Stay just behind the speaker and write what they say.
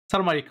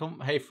Assalamu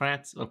alaikum. Hey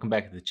friends, welcome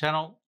back to the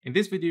channel. In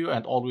this video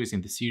and always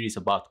in the series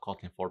about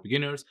Kotlin for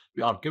beginners,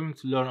 we are going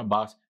to learn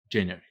about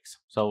generics.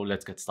 So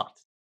let's get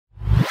started.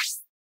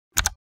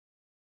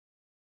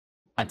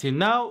 Until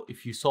now,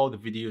 if you saw the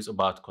videos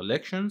about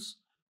collections,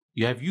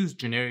 you have used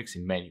generics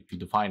in many. If you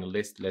define a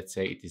list, let's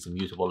say it is a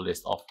mutable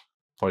list of,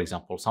 for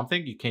example,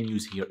 something, you can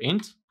use here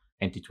int,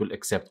 and it will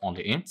accept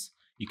only ints.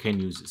 You can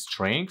use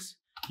strings,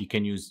 you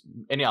can use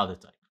any other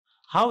type.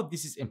 How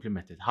this is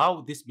implemented,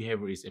 how this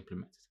behavior is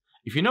implemented.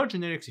 If you know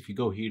generics, if you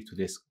go here to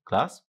this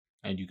class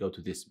and you go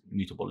to this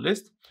mutable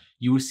list,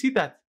 you will see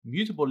that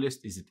mutable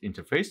list is its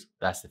interface.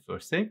 That's the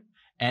first thing.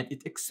 And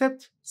it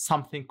accepts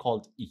something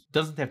called E. It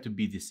doesn't have to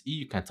be this E.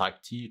 You can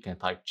type T, you can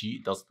type G.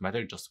 It doesn't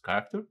matter, just a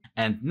character.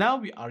 And now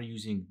we are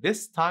using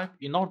this type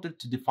in order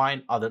to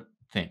define other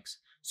things.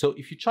 So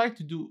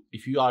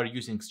if you are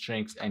using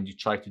strings and you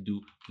try to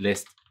do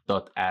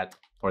list.add,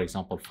 for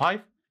example,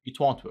 5, it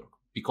won't work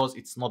because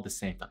it's not the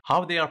same type.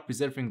 How they are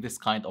preserving this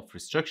kind of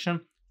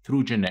restriction?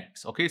 Through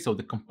generics. Okay, so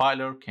the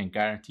compiler can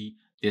guarantee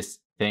this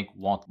thing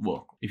won't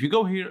work. If you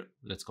go here,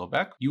 let's go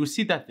back, you will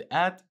see that the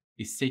add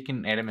is taking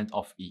an element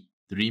of E,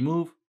 the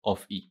remove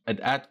of E, and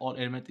add all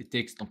element, it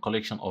takes a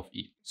collection of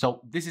E.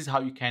 So this is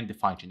how you can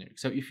define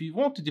generics. So if you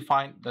want to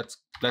define,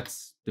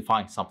 let's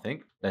define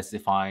something. Let's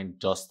define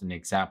just an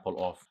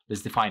example of,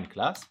 let's define a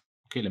class.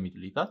 Okay, let me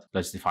delete that.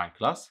 Let's define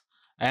class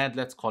and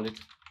let's call it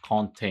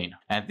container.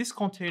 And this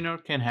container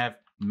can have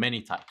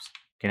many types.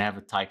 It can have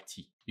a type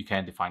T. You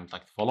can define it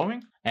like the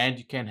following, and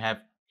you can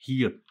have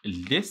here a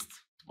list.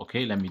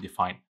 Okay, let me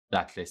define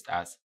that list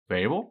as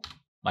variable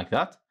like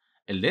that,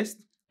 a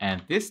list,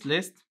 and this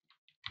list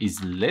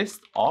is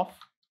list of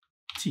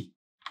T.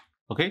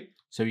 Okay,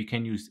 so you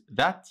can use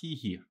that T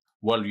here.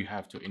 Well, you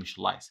have to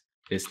initialize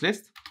this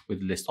list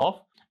with list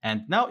of,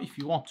 and now if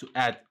you want to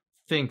add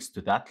things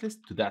to that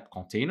list, to that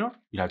container,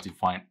 you have to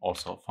define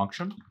also a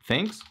function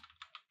things,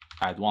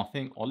 add one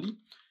thing only.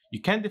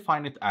 You can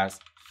define it as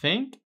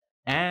thing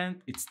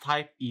and its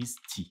type is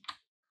T,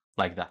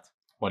 like that.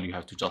 Well, you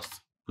have to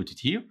just put it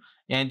here,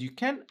 and you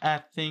can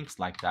add things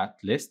like that.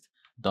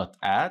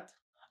 List.add.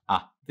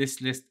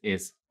 This list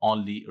is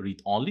only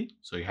read only,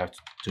 so you have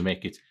to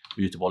make it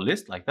mutable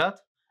list like that,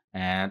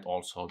 and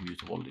also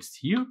mutable list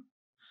here.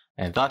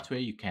 And that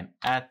way you can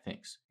add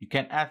things. You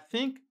can add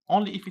thing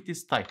only if it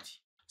is type T.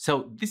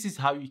 So this is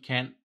how you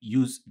can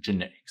use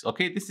generics.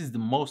 Okay, this is the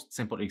most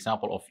simple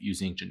example of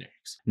using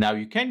generics. Now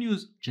you can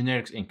use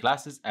generics in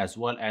classes as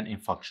well and in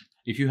function.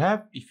 If you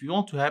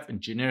want to have a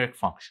generic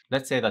function,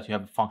 let's say that you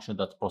have a function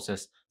that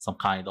processes some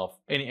kind of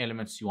any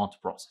elements you want to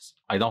process.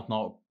 I don't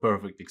know a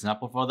perfect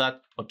example for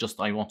that, but just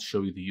I want to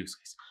show you the use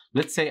case.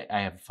 Let's say I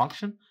have a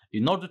function.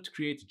 In order to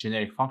create a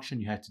generic function,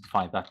 you have to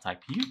define that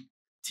type here.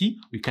 T,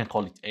 you can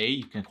call it A,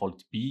 you can call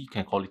it B, you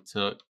can call it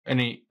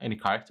any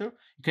character.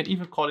 You can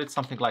even call it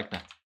something like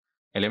that.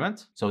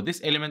 Element. So this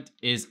element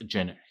is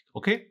generic.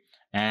 Okay,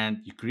 and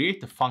you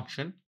create a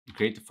function.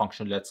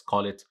 Let's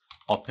call it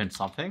open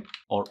something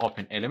or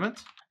open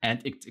element,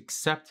 and it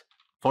accepts,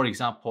 for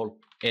example,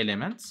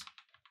 elements,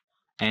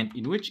 and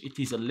in which it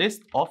is a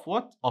list of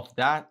what? Of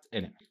that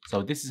element.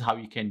 So this is how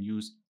you can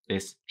use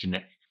this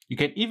generic. You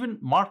can even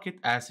mark it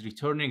as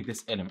returning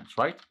this element,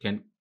 right? You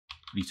can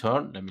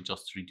return, let me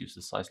just reduce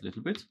the size a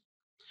little bit.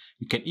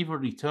 You can even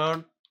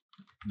return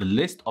the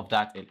list of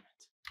that element.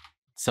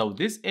 So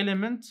this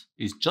element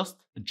is just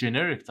a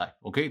generic type,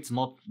 okay? It's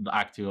not the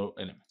actual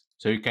element.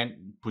 So you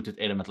can put it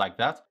element like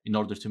that in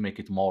order to make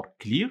it more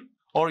clear,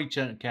 or you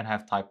can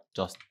have type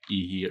just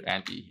E here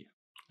and E here.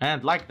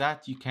 And like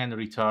that, you can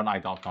return, I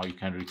don't know, you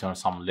can return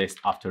some list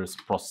after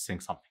processing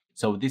something.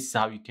 So this is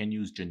how you can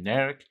use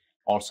generic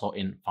also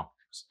in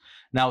functions.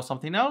 Now,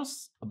 something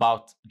else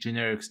about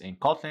generics in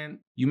Kotlin,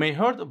 you may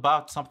heard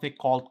about something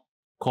called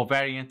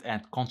covariant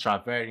and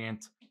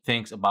contravariant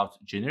things about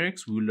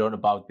generics. We will learn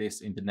about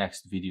this in the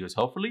next videos,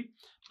 hopefully.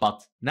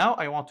 But now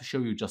I want to show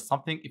you just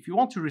something. If you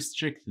want to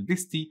restrict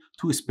this T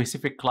to a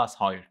specific class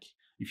hierarchy,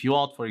 if you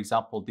want, for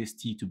example, this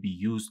T to be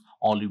used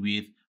only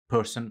with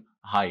person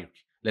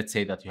hierarchy, let's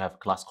say that you have a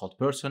class called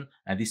person,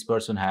 and this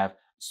person have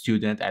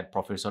student and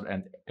professor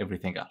and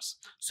everything else.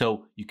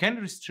 So you can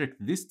restrict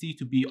this T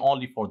to be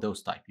only for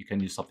those type. You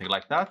can use something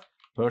like that,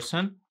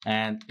 person,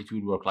 and it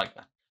will work like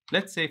that.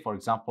 Let's say, for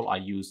example, I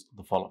use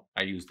the following.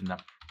 I use the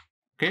number.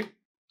 Okay.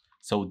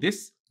 So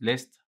this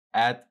list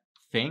add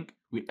thing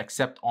will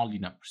accept only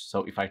numbers.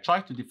 So if I try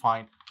to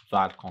define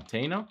val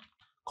container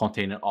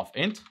of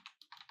int,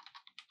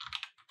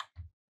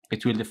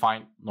 it will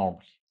define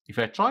normally. If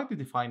I try to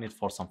define it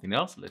for something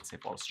else, let's say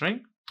for a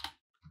string,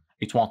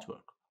 it won't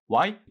work.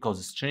 Why? Because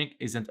the string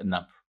isn't a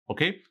number.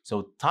 Okay,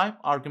 so type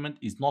argument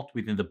is not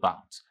within the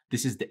bounds.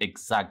 This is the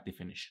exact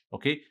definition.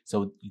 Okay,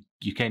 so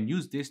you can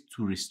use this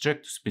to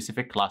restrict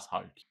specific class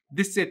hierarchy.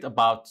 This is it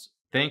about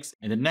things.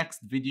 In the next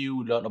video,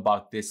 we'll learn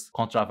about this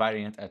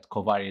contravariant and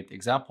covariant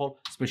example,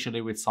 especially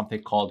with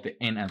something called the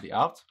in and the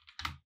out,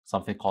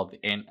 something called the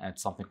in and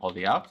something called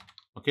the out.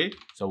 Okay,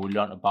 so we'll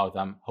learn about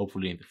them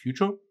hopefully in the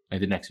future, in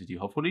the next video,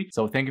 hopefully.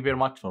 So thank you very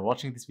much for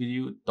watching this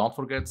video. Don't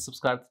forget to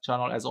subscribe to the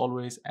channel as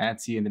always, and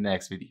see you in the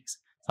next videos.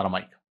 Salam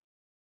alaikum.